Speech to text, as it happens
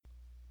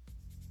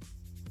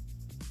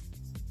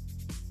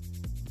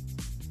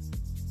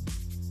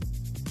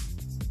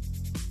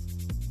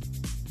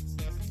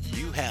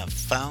have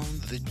found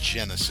the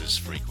Genesis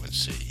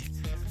frequency.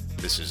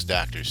 This is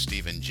Dr.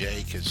 Stephen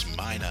J.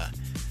 Kosmyna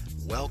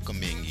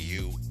welcoming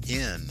you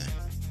in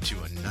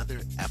to another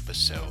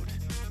episode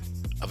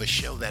of a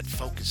show that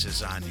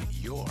focuses on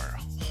your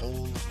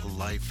whole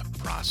life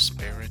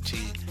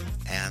prosperity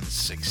and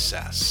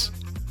success.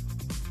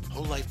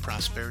 Whole life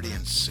prosperity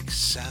and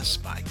success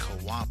by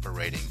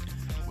cooperating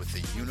with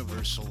the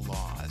universal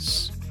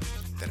laws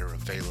that are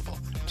available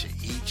to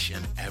each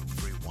and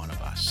every one of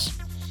us.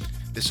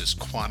 This is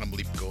Quantum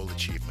Leap Goal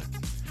Achievement,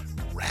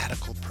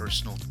 radical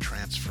personal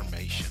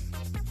transformation,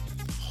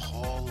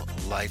 whole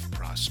life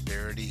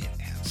prosperity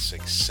and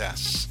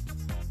success.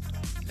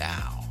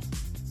 Now,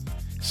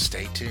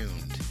 stay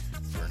tuned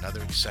for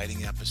another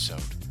exciting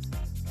episode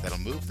that'll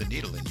move the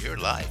needle in your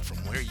life from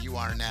where you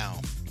are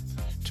now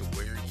to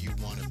where you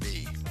want to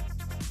be.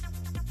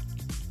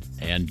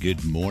 And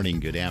good morning,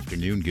 good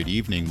afternoon, good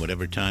evening,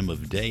 whatever time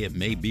of day it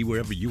may be,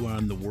 wherever you are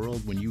in the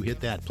world when you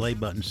hit that play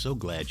button. So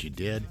glad you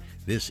did.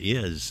 This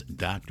is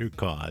Dr.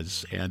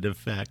 Cause and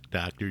Effect,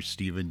 Dr.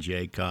 Stephen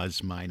J.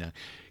 Kosmyna,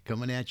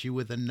 coming at you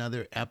with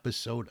another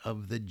episode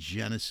of the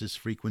Genesis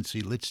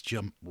frequency. Let's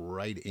jump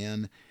right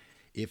in.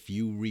 If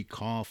you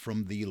recall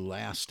from the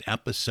last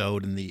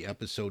episode and the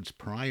episodes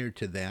prior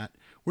to that,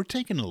 we're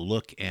taking a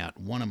look at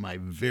one of my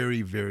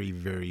very, very,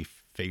 very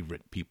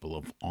favorite people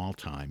of all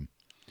time.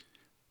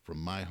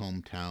 From my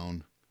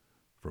hometown,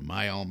 from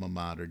my alma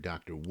mater,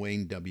 Dr.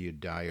 Wayne W.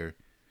 Dyer,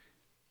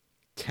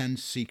 10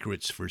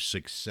 Secrets for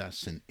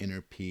Success and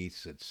Inner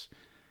Peace.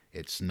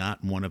 It's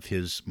not one of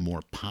his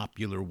more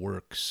popular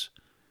works,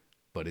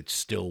 but it's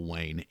still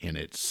Wayne, and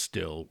it's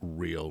still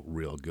real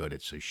good.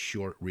 It's a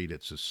short read.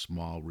 It's a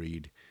small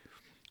read.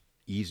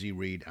 Easy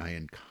read. I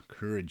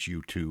encourage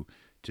you to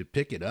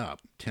pick it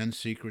up. 10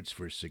 Secrets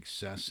for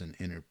Success and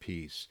Inner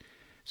Peace.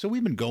 So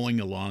we've been going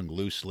along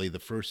loosely. The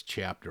first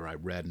chapter I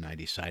read, and I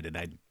decided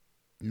I'm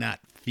not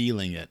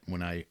feeling it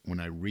when I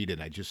read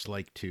it. I just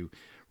like to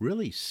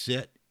really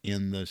sit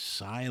in the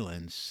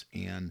silence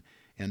and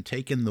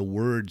take in the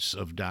words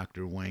of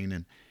Dr.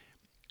 Wayne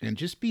and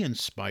just be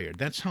inspired.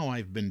 That's how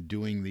I've been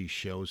doing these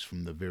shows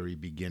from the very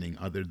beginning,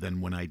 other than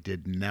when I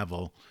did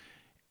Neville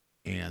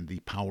and The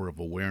Power of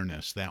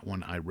Awareness. That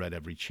one I read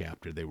every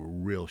chapter. They were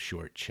real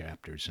short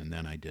chapters, and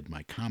then I did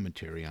my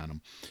commentary on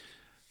them.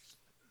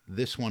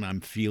 This one,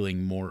 I'm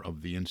feeling more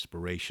of the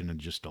inspiration and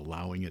just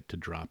allowing it to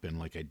drop in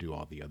like I do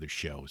all the other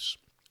shows.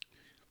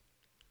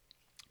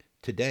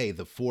 Today,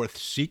 the fourth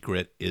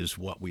secret is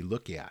what we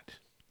look at.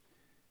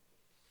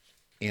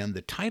 And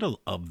the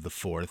title of the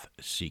fourth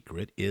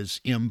secret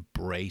is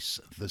Embrace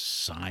the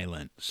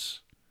Silence.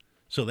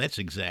 So that's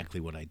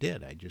exactly what I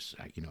did. I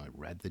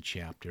read the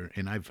chapter,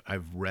 and I've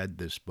read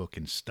this book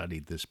and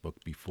studied this book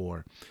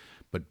before.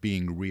 But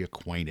being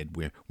reacquainted,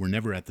 we're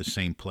never at the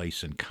same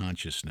place in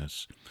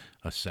consciousness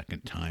a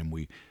second time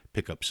we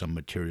pick up some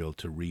material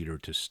to read or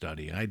to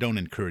study. I don't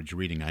encourage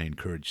reading, I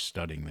encourage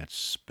studying. That's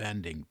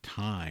spending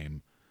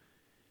time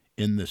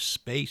in the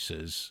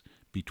spaces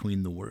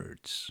between the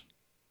words,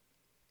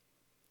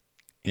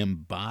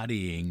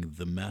 embodying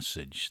the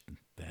message,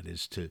 that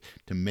is to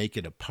make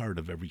it a part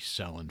of every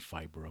cell and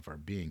fiber of our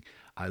being.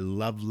 I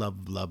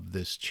love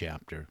this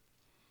chapter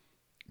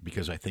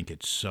because I think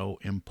it's so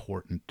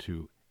important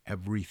to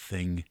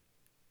everything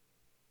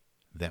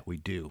that we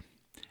do,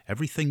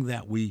 everything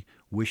that we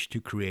wish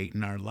to create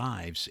in our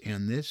lives.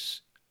 And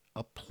this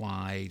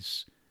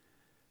applies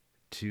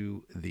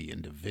to the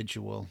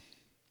individual,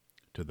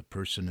 to the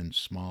person in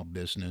small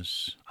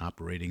business,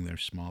 operating their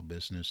small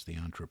business, the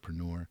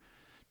entrepreneur,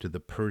 to the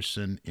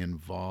person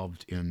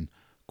involved in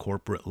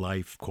corporate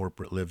life,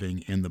 corporate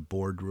living, in the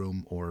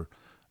boardroom or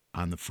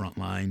on the front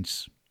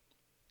lines.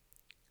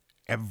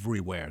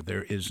 Everywhere.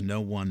 There is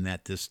no one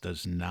that this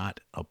does not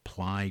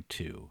apply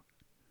to.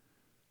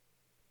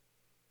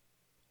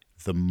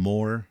 The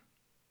more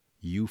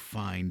you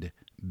find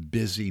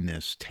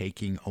busyness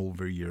taking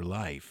over your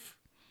life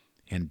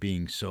and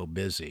being so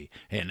busy,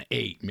 and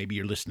maybe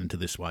you're listening to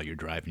this while you're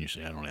driving, you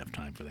say, I don't have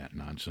time for that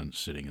nonsense,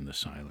 sitting in the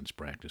silence,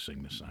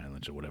 practicing the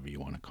silence, or whatever you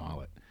want to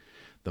call it.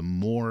 The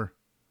more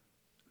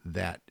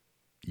that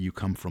you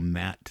come from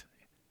that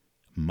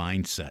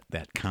mindset,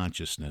 that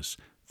consciousness,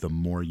 the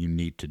more you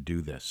need to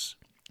do this.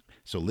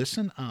 So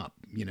listen up.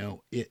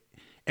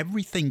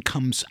 Everything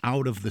comes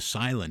out of the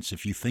silence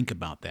if you think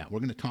about that. We're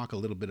going to talk a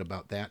little bit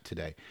about that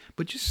today.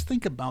 But just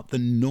think about the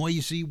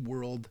noisy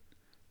world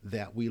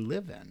that we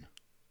live in.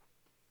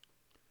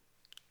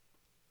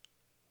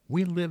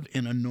 We live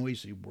in a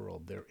noisy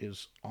world. There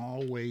is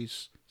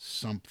always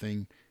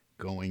something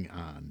going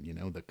on.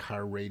 The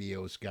car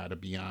radio's got to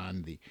be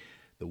on,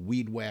 the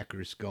weed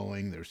whackers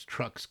going, there's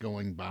trucks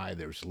going by,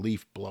 there's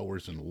leaf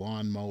blowers and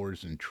lawn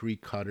mowers and tree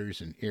cutters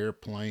and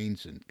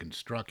airplanes and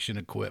construction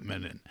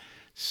equipment and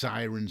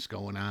sirens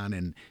going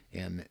on.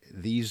 And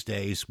these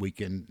days we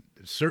can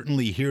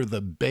certainly hear the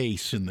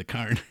bass in the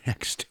car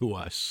next to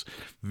us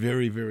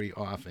very, very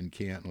often,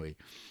 can't we?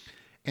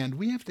 And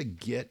we have to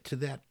get to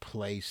that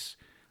place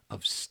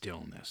of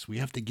stillness. We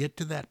have to get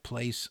to that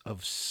place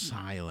of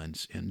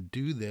silence and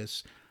do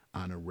this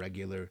on a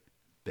regular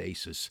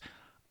basis.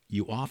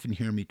 You often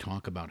hear me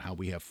talk about how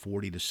we have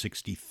 40 to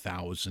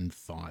 60,000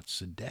 thoughts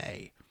a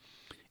day.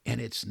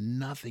 And it's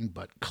nothing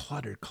but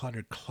clutter,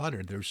 clutter,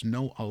 clutter. There's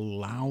no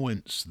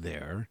allowance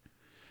there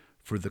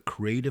for the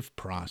creative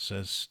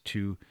process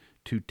to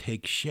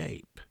take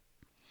shape.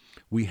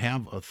 We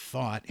have a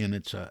thought, and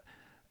it's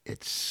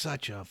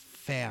such a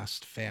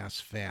fast,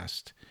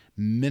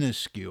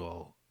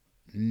 minuscule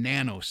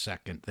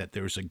nanosecond that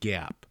there's a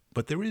gap.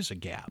 But there is a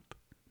gap.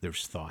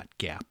 There's thought,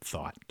 gap,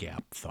 thought,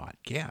 gap, thought,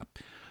 gap.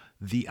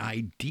 The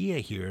idea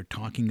here,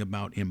 talking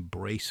about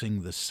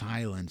embracing the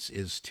silence,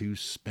 is to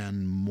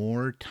spend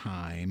more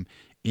time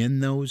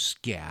in those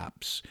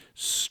gaps,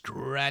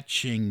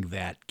 stretching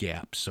that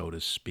gap, so to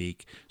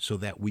speak, so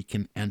that we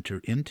can enter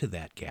into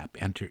that gap,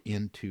 enter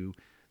into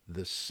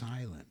the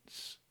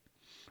silence.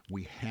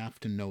 We have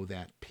to know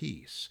that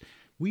peace.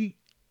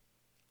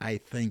 I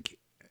think,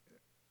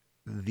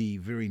 the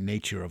very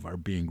nature of our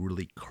being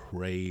really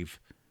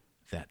crave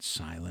that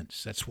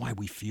silence. That's why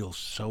we feel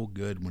so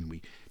good when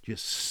we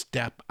just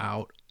step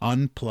out,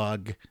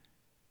 unplug,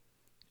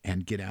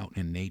 and get out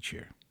in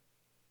nature.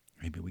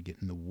 Maybe we get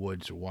in the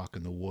woods or walk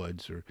in the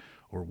woods or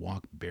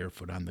walk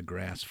barefoot on the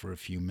grass for a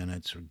few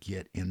minutes or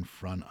get in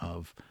front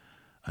of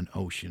an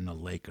ocean, a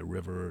lake, a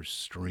river, or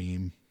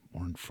stream,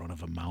 or in front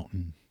of a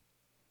mountain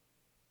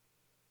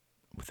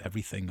with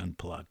everything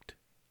unplugged.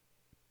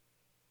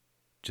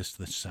 Just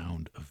the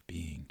sound of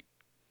being.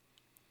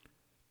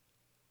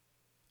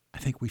 I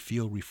think we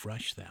feel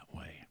refreshed that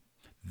way.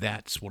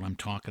 That's what I'm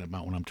talking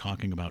about when I'm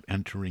talking about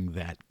entering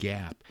that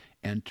gap,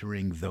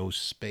 entering those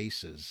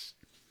spaces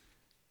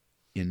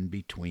in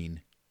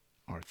between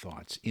our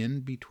thoughts, in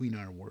between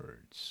our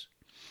words.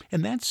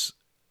 And that's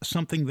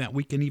something that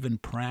we can even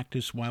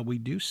practice while we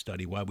do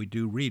study, while we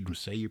do read.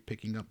 Say you're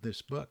picking up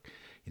this book,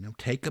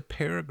 take a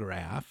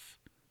paragraph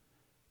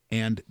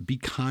and be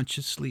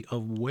consciously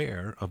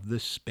aware of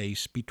the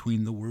space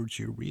between the words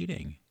you're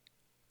reading.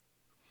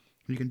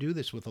 You can do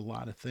this with a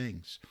lot of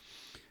things.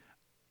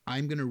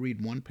 I'm going to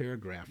read one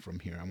paragraph from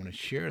here. I want to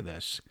share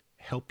this,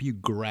 help you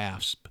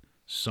grasp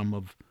some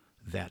of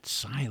that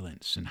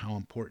silence and how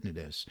important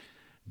it is.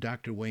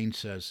 Dr. Wayne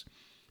says,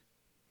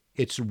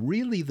 it's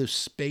really the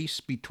space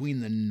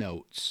between the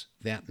notes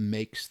that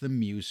makes the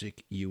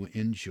music you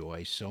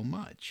enjoy so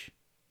much.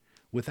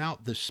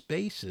 Without the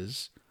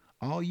spaces,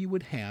 all you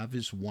would have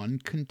is one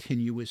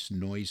continuous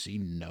noisy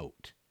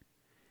note.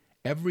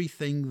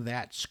 Everything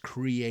that's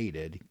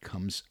created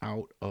comes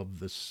out of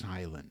the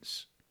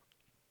silence.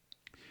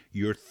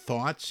 Your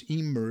thoughts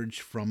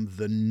emerge from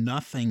the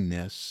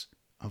nothingness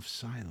of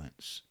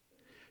silence.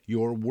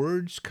 Your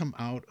words come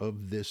out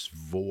of this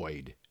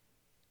void.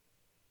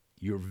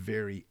 Your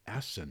very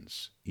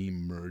essence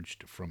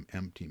emerged from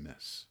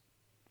emptiness.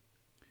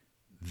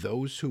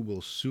 Those who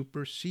will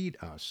supersede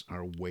us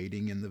are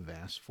waiting in the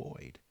vast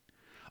void.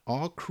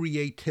 All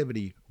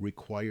creativity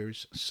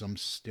requires some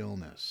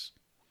stillness.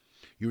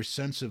 Your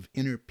sense of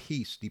inner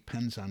peace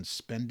depends on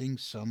spending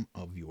some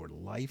of your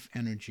life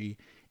energy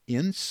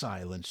in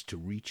silence to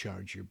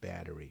recharge your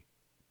battery,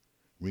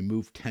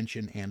 remove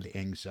tension and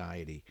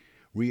anxiety,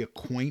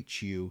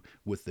 reacquaint you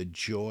with the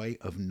joy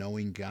of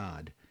knowing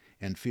God,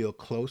 and feel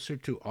closer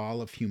to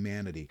all of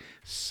humanity.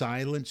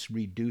 Silence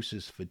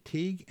reduces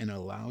fatigue and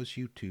allows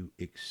you to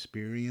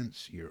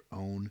experience your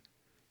own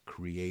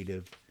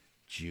creative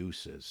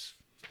juices.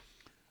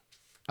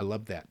 I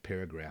love that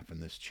paragraph in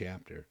this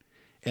chapter.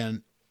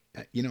 And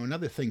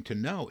another thing to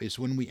know is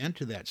when we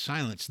enter that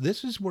silence,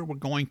 this is where we're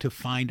going to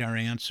find our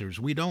answers.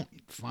 We don't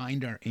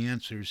find our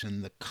answers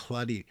in the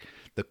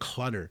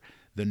clutter,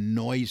 the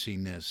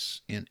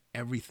noisiness, and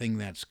everything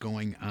that's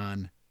going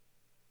on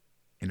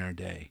in our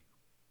day.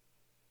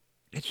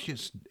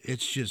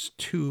 It's just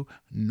too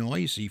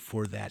noisy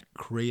for that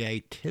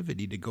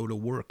creativity to go to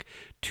work,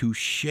 to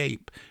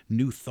shape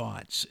new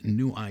thoughts,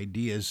 new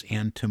ideas,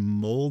 and to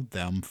mold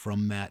them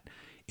from that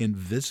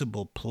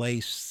invisible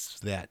place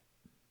that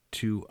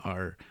to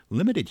our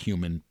limited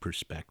human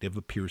perspective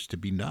appears to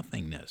be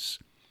nothingness.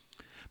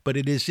 But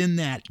it is in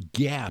that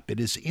gap, it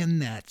is in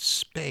that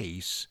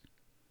space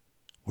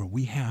where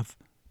we have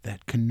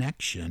that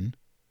connection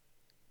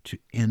to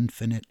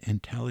infinite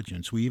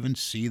intelligence. We even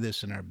see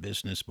this in our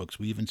business books.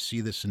 We even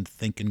see this in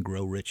Think and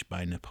Grow Rich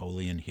by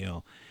Napoleon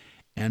Hill.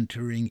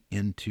 Entering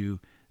into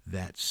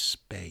that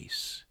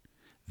space,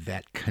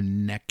 that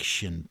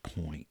connection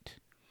point.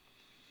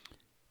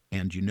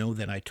 And you know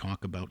that I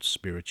talk about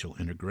spiritual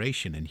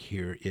integration, and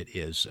here it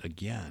is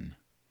again.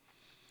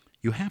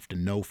 You have to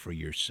know for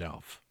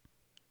yourself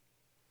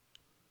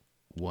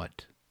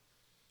what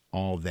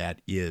all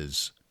that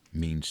is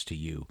means to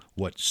you,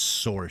 what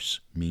source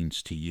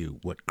means to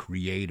you, what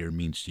creator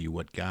means to you,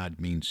 what God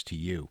means to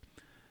you.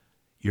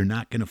 You're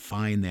not going to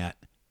find that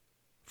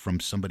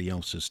from somebody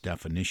else's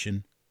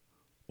definition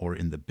or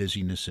in the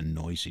busyness and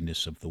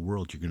noisiness of the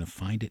world. You're going to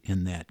find it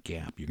in that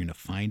gap. You're going to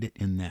find it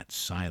in that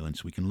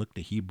silence. We can look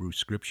to Hebrew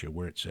scripture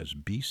where it says,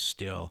 "Be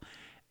still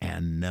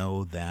and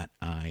know that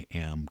I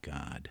am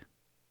God."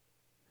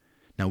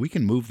 Now we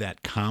can move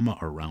that comma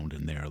around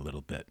in there a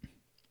little bit.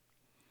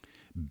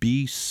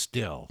 Be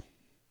still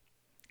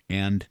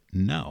and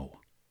know.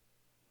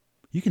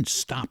 You can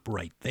stop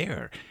right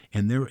there,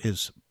 and there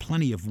is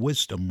plenty of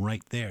wisdom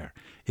right there.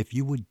 If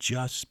you would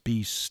just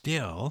be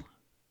still,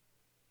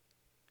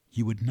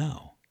 you would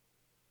know.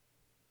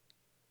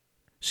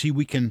 See,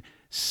 we can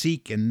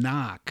seek and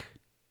knock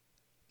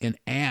and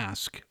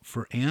ask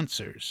for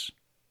answers,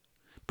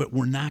 but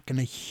we're not going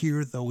to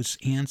hear those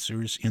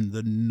answers in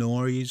the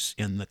noise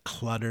and the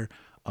clutter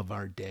of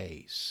our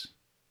days.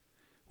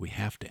 We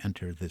have to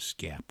enter this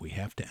gap. We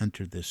have to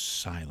enter this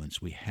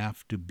silence. We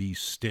have to be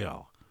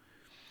still.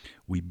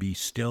 We be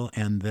still,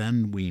 and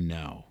then we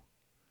know.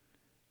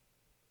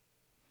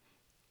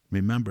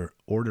 Remember,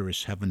 order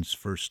is heaven's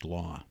first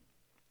law.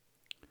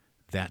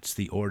 That's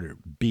the order.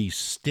 Be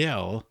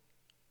still,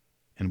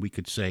 and we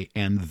could say,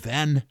 and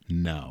then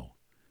know.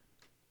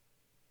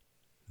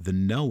 The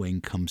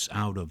knowing comes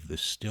out of the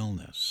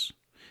stillness.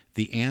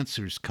 The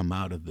answers come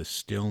out of the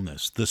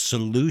stillness. The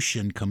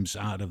solution comes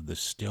out of the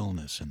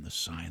stillness and the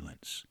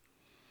silence.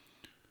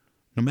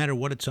 No matter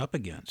what it's up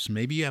against.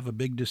 Maybe you have a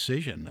big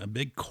decision, a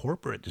big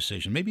corporate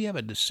decision. Maybe you have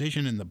a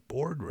decision in the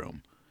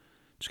boardroom.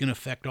 It's going to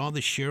affect all the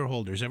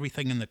shareholders,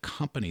 everything in the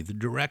company, the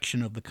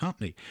direction of the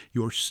company.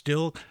 You're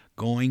still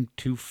going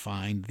to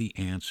find the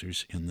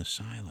answers in the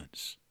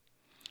silence.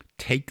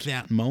 Take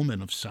that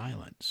moment of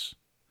silence.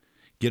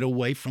 Get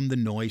away from the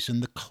noise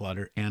and the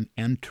clutter and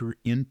enter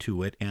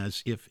into it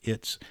as if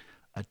it's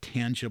a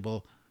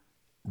tangible,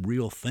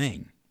 real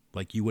thing,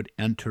 like you would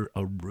enter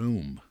a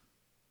room.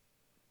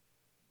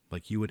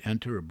 Like you would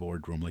enter a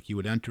boardroom, like you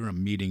would enter a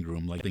meeting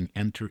room, like you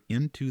enter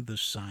into the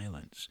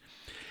silence.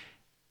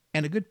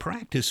 And a good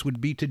practice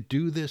would be to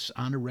do this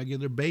on a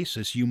regular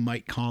basis. You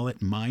might call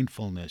it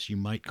mindfulness. You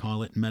might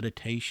call it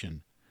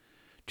meditation.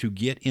 To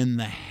get in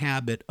the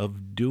habit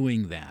of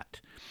doing that.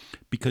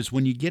 Because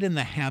when you get in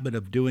the habit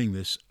of doing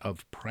this,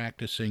 of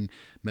practicing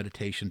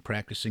meditation,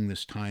 practicing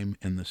this time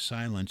in the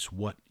silence,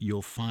 what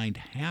you'll find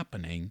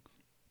happening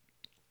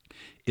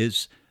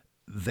is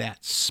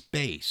that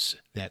space,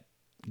 that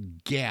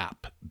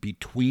gap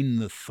between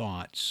the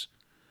thoughts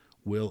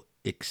will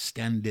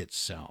extend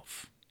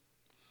itself.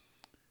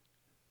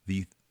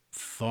 The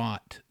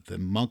thought, the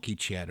monkey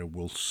chatter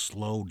will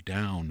slow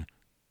down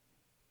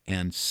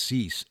and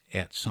cease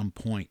at some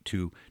point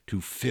to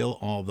fill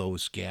all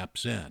those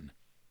gaps in.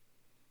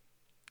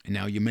 And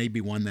now you may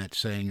be one that's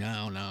saying,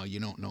 oh, no, you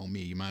don't know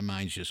me. My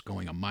mind's just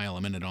going a mile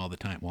a minute all the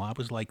time. Well, I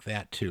was like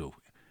that too.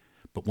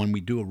 But when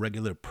we do a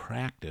regular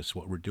practice,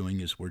 what we're doing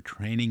is we're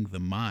training the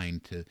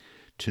mind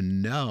to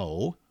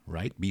know,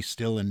 right? Be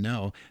still and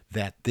know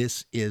that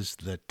this is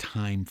the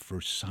time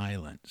for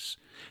silence.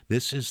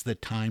 This is the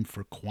time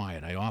for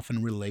quiet. I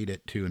often relate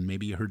it to, and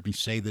maybe you heard me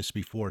say this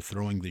before,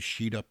 throwing the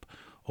sheet up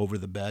over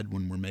the bed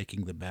when we're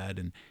making the bed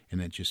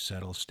and it just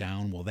settles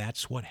down. Well,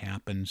 that's what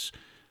happens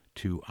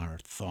to our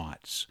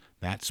thoughts.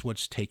 That's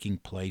what's taking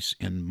place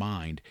in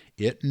mind.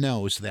 It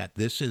knows that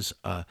this is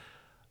a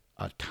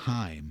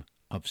time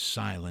of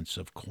silence,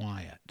 of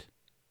quiet.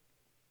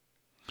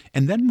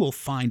 And then we'll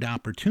find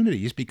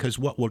opportunities, because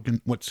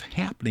what's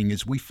happening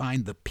is we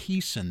find the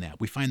peace in that.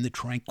 We find the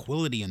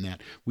tranquility in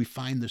that. We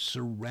find the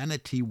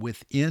serenity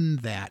within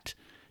that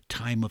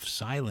time of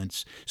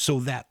silence, so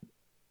that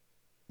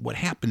what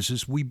happens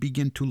is we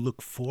begin to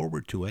look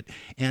forward to it,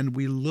 and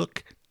we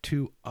look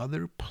to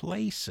other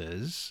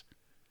places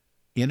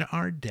in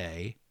our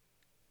day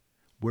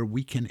where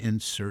we can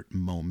insert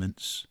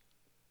moments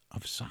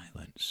of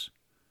silence.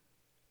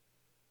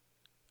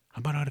 How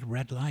about at a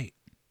red light?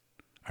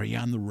 Are you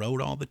on the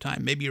road all the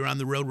time? Maybe you're on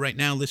the road right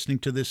now listening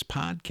to this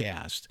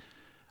podcast.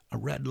 A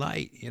red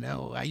light,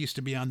 I used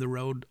to be on the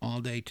road all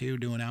day too,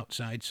 doing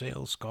outside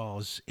sales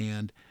calls.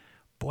 And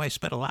boy, I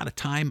spent a lot of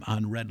time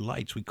on red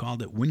lights. We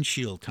called it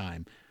windshield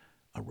time.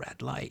 A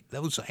red light,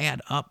 those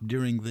add up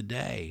during the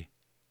day.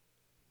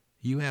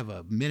 You have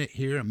a minute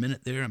here, a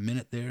minute there, a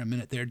minute there, a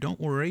minute there. Don't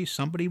worry,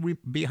 somebody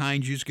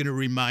behind you is going to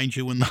remind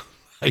you when the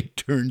light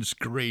turns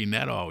green.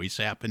 That always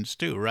happens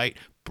too, right?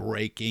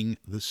 Breaking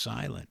the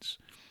silence.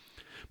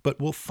 But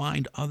we'll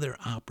find other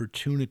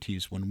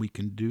opportunities when we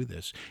can do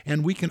this.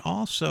 And we can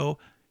also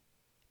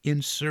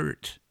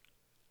insert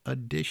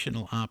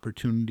additional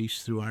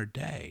opportunities through our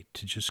day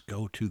to just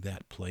go to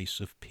that place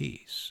of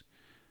peace.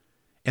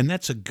 And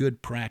that's a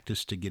good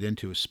practice to get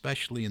into,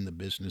 especially in the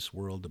business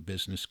world, the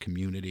business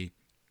community,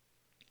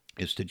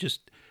 is to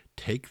just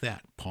take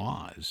that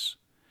pause.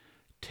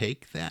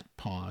 Take that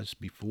pause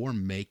before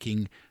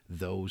making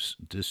those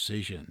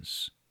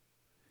decisions,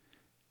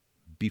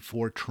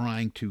 before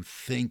trying to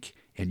think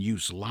and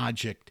use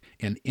logic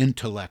and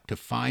intellect to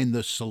find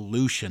the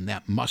solution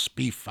that must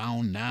be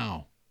found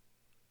now.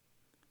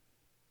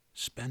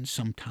 Spend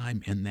some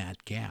time in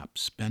that gap.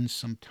 Spend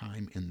some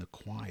time in the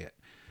quiet.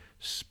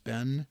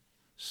 Spend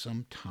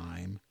some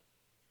time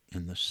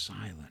in the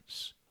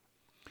silence.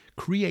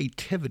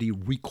 Creativity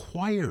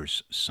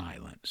requires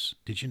silence.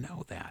 Did you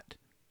know that?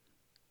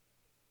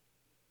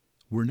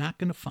 We're not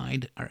going to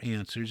find our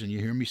answers, and you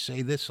hear me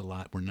say this a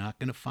lot, we're not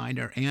going to find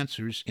our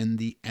answers in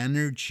the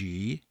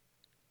energy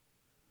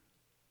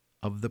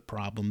of the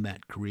problem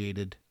that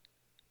created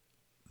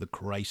the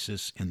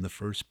crisis in the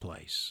first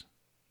place.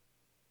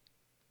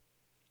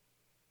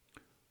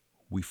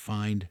 We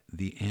find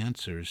the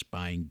answers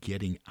by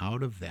getting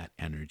out of that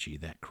energy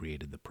that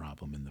created the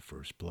problem in the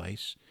first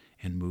place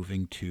and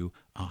moving to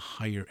a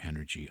higher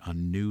energy, a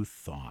new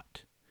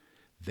thought.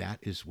 That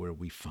is where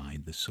we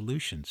find the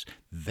solutions.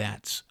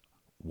 That's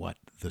what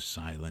the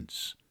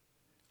silence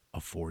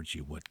affords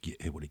you, what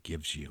it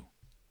gives you.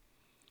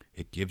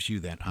 It gives you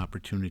that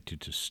opportunity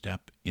to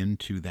step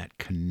into that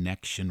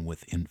connection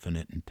with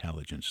infinite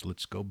intelligence.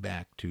 Let's go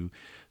back to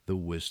the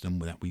wisdom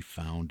that we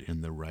found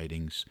in the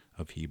writings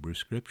of Hebrew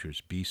Scriptures.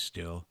 Be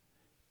still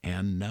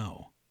and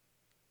know.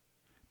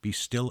 Be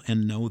still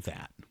and know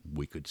that.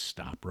 We could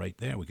stop right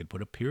there. We could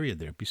put a period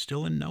there. Be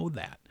still and know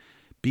that.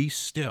 Be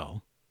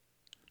still.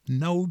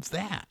 Know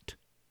that.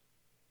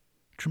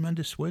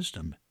 Tremendous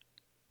wisdom.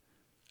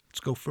 Let's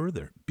go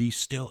further. Be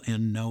still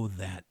and know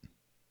that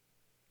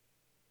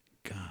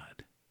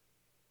God.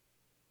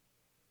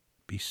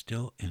 Be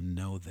still and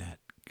know that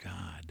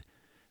God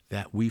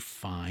that we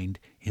find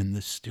in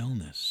the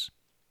stillness,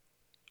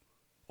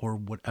 or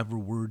whatever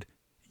word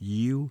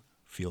you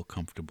feel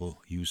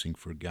comfortable using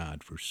for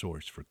God, for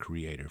source, for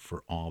creator,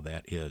 for all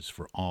that is,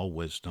 for all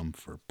wisdom,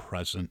 for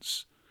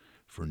presence,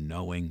 for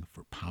knowing,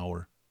 for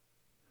power.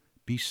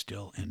 Be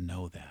still and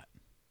know that.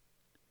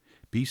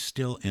 Be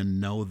still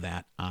and know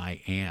that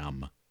I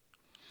am.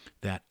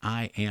 That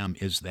I am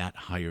is that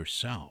higher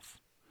self.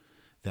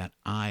 That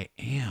I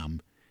am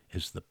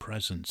is the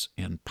presence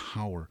and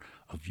power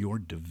of your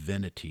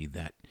divinity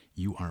that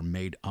you are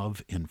made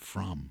of and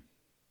from.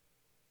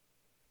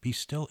 Be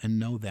still and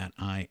know that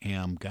I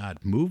am God.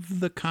 Move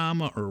the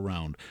comma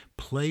around.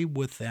 Play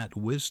with that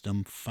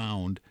wisdom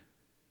found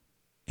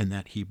in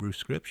that Hebrew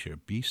scripture.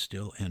 Be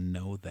still and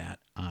know that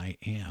I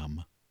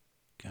am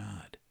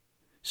God.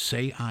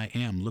 Say I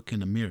am. Look in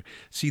the mirror.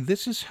 See,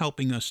 this is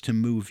helping us to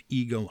move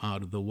ego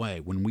out of the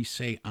way. When we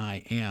say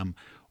I am,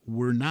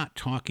 we're not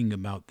talking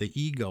about the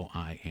ego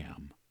I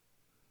am.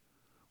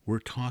 We're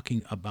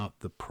talking about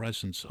the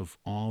presence of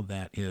all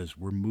that is.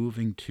 We're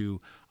moving to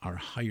our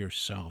higher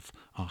self,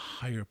 a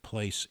higher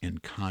place in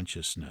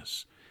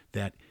consciousness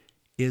that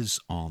is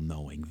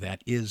all-knowing,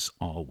 that is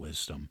all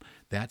wisdom.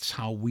 That's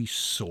how we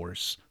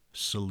source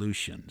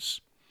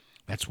solutions.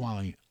 That's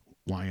why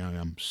I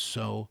am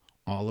so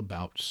all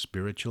about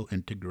spiritual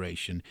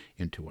integration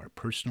into our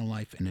personal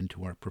life and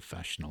into our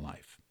professional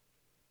life.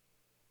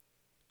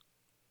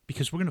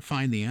 Because we're going to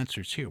find the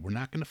answers here. We're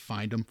not going to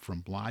find them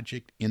from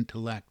logic,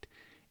 intellect,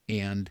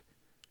 and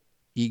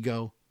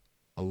ego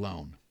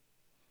alone.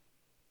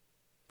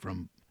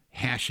 From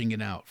hashing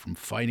it out, from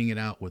fighting it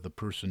out with the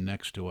person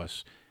next to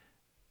us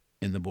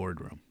in the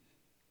boardroom.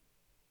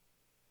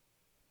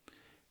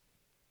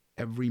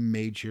 Every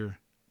major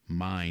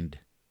mind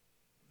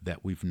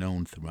that we've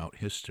known throughout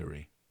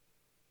history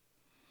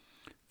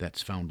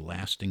that's found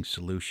lasting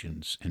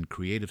solutions and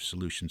creative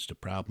solutions to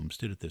problems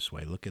did it this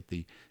way. Look at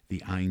the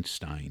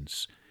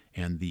Einsteins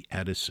and the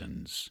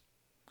Edisons.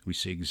 We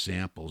see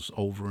examples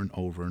over and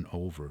over and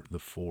over, the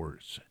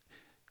Fords,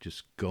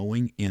 just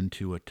going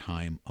into a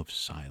time of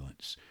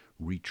silence,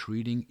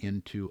 retreating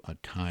into a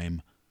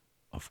time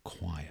of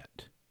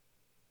quiet,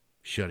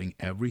 shutting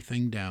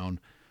everything down,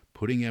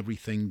 putting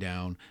everything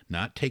down,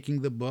 not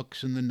taking the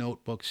books and the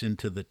notebooks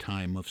into the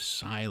time of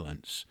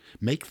silence.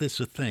 Make this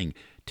a thing,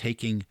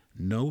 taking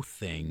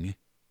nothing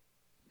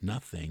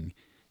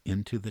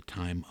into the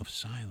time of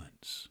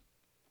silence.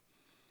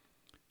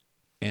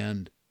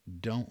 And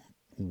don't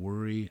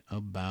worry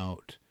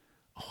about,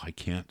 I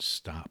can't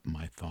stop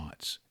my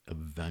thoughts.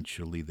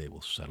 Eventually they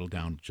will settle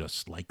down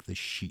just like the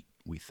sheet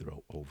we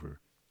throw over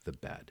the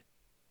bed.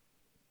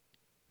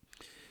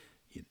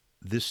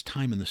 This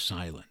time in the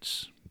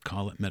silence,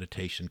 call it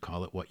meditation,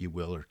 call it what you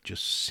will, or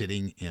just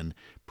sitting and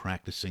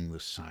practicing the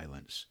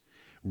silence,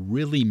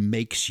 really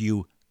makes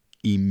you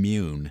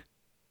immune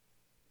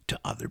to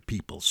other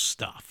people's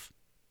stuff.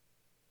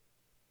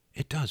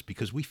 It does,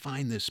 because we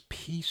find this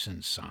peace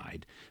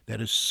inside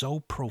that is so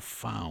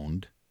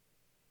profound,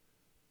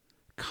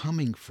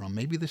 coming from,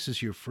 maybe this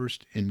is your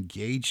first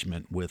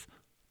engagement with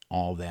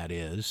all that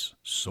is,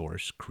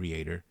 source,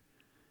 creator.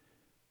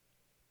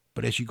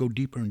 But as you go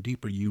deeper and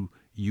deeper, you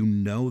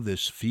know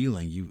this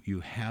feeling, you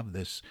have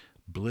this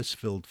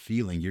bliss-filled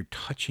feeling. You're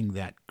touching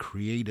that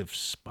creative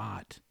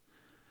spot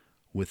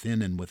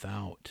within and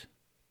without.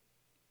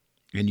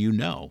 And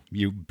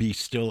you be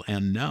still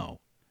and know.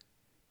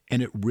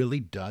 And it really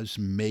does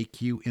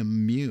make you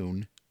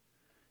immune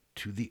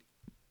to the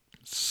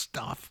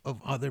stuff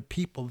of other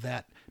people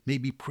that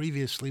maybe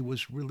previously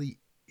was really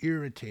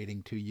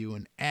irritating to you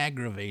and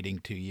aggravating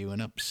to you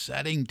and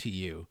upsetting to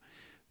you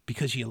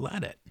because you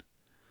let it.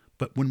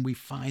 But when we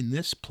find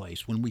this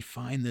place, when we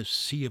find this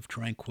sea of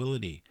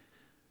tranquility,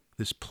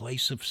 this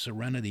place of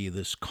serenity,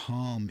 this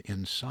calm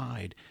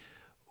inside,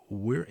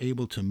 we're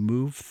able to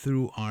move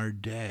through our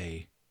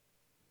day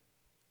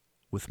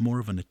with more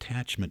of an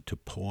attachment to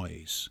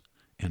poise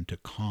and to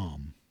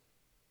calm.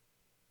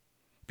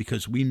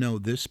 Because we know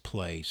this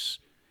place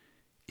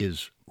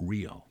is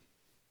real.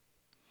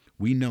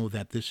 We know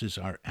that this is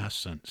our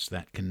essence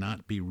that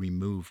cannot be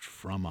removed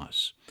from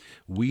us.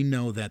 We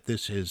know that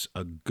this is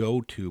a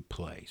go-to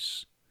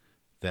place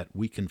that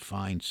we can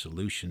find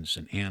solutions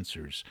and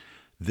answers.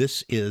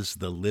 This is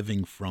the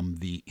living from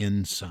the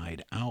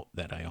inside out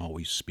that I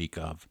always speak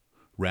of,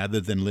 rather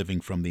than living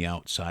from the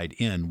outside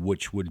in,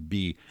 which would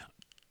be,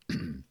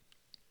 an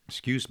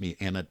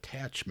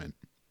attachment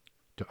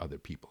to other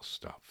people's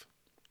stuff.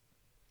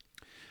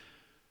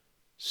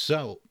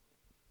 So,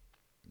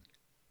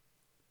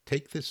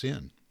 take this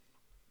in.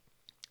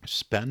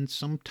 Spend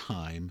some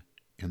time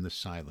in the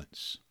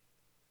silence,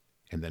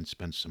 and then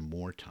spend some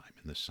more time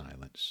in the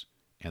silence,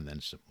 and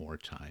then some more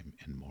time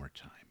and more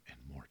time and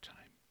more time.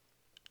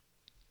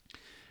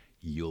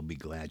 You'll be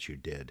glad you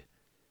did.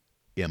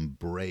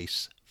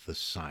 Embrace the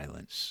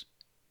silence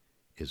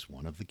is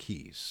one of the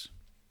keys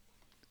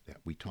that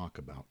we talk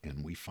about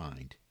and we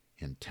find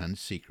in 10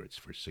 Secrets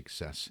for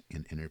Success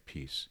in Inner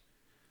Peace,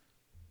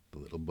 the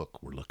little book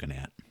we're looking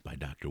at by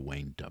Dr.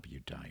 Wayne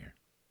W. Dyer.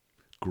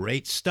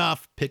 Great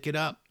stuff. Pick it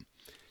up.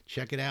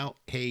 Check it out.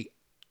 Hey,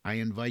 I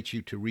invite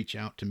you to reach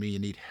out to me. You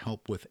need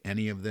help with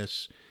any of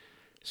this.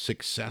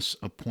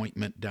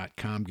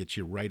 SuccessAppointment.com gets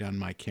you right on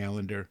my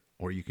calendar.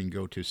 Or you can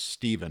go to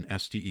Stephen,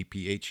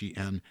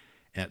 STEPHEN,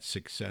 at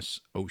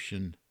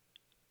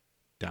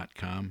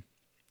SuccessOcean.com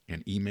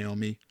and email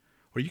me.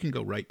 Or you can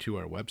go right to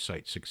our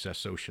website,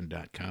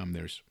 SuccessOcean.com.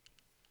 There's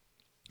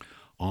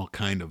all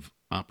kind of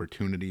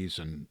opportunities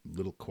and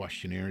little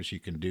questionnaires you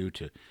can do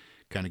to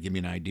kind of give me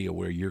an idea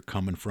where you're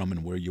coming from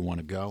and where you want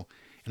to go.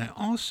 And I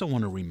also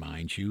want to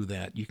remind you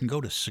that you can go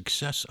to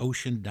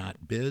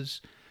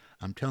SuccessOcean.biz.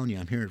 I'm telling you,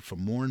 I'm hearing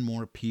from more and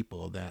more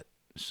people that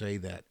say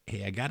that,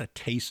 hey, I got a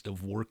taste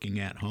of working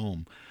at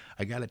home.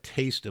 I got a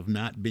taste of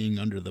not being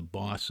under the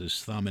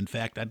boss's thumb. In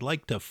fact, I'd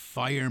like to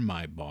fire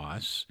my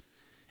boss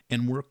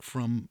and work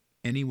from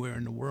anywhere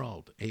in the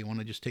world. Hey, I want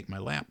to just take my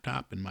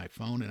laptop and my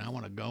phone and I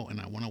want to go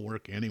and I want to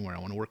work anywhere. I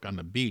want to work on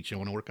the beach. I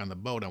want to work on the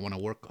boat. I want to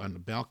work on the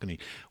balcony.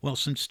 Well,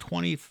 since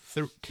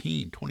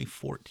 2013,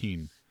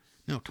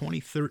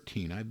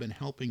 I've been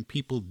helping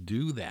people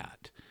do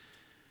that.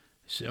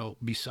 So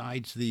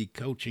besides the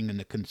coaching and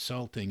the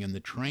consulting and the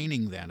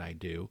training that I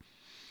do,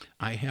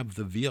 I have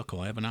the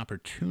vehicle. I have an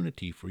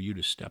opportunity for you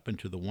to step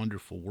into the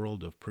wonderful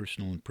world of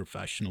personal and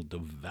professional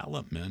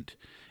development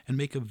and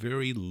make a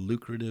very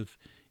lucrative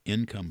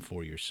income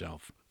for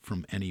yourself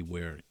from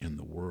anywhere in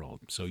the world.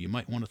 So you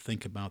might want to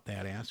think about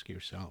that. Ask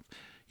yourself,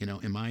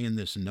 am I in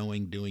this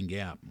knowing doing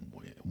gap?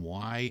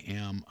 Why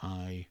am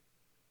I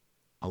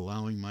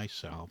allowing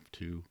myself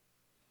to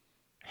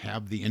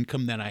have the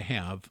income that I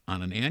have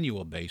on an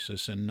annual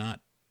basis and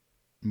not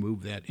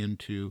move that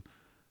into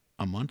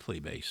a monthly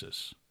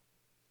basis?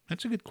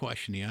 That's a good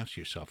question to ask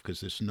yourself, because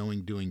this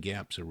knowing doing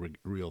gap's a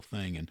real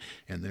thing, and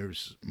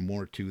there's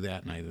more to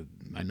that, and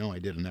I know I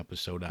did an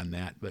episode on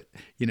that, but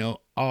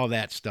all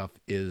that stuff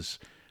is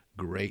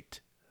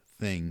great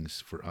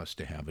things for us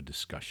to have a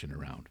discussion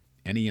around.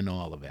 Any and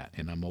all of that,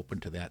 and I'm open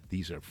to that.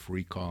 These are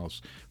free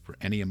calls for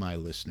any of my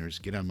listeners.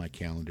 Get on my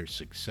calendar,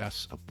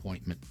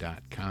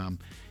 SuccessAppointment.com,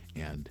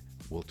 and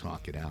we'll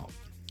talk it out.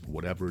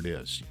 Whatever it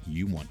is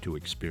you want to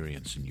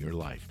experience in your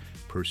life,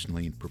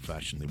 personally and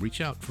professionally.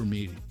 Reach out to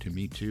me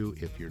too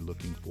if you're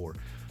looking for a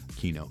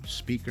keynote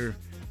speaker,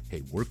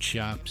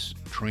 workshops,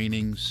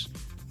 trainings,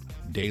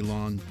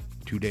 day-long,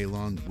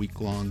 2-day-long,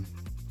 week-long,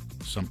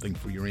 something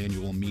for your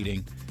annual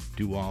meeting.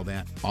 Do all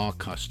that, all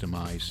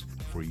customized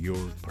for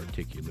your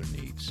particular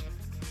needs.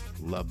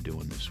 Love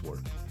doing this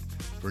work.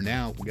 For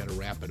now, we got to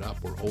wrap it up.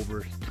 We're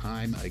over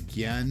time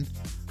again.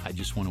 I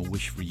just want to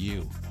wish for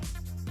you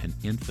an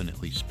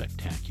infinitely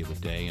spectacular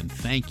day, and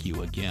thank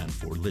you again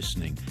for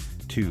listening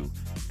to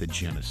the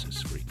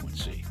Genesis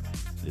Frequency.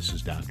 This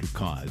is Dr.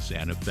 Cause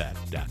and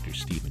Effect, Dr.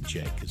 Stephen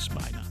J.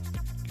 Kosmyna.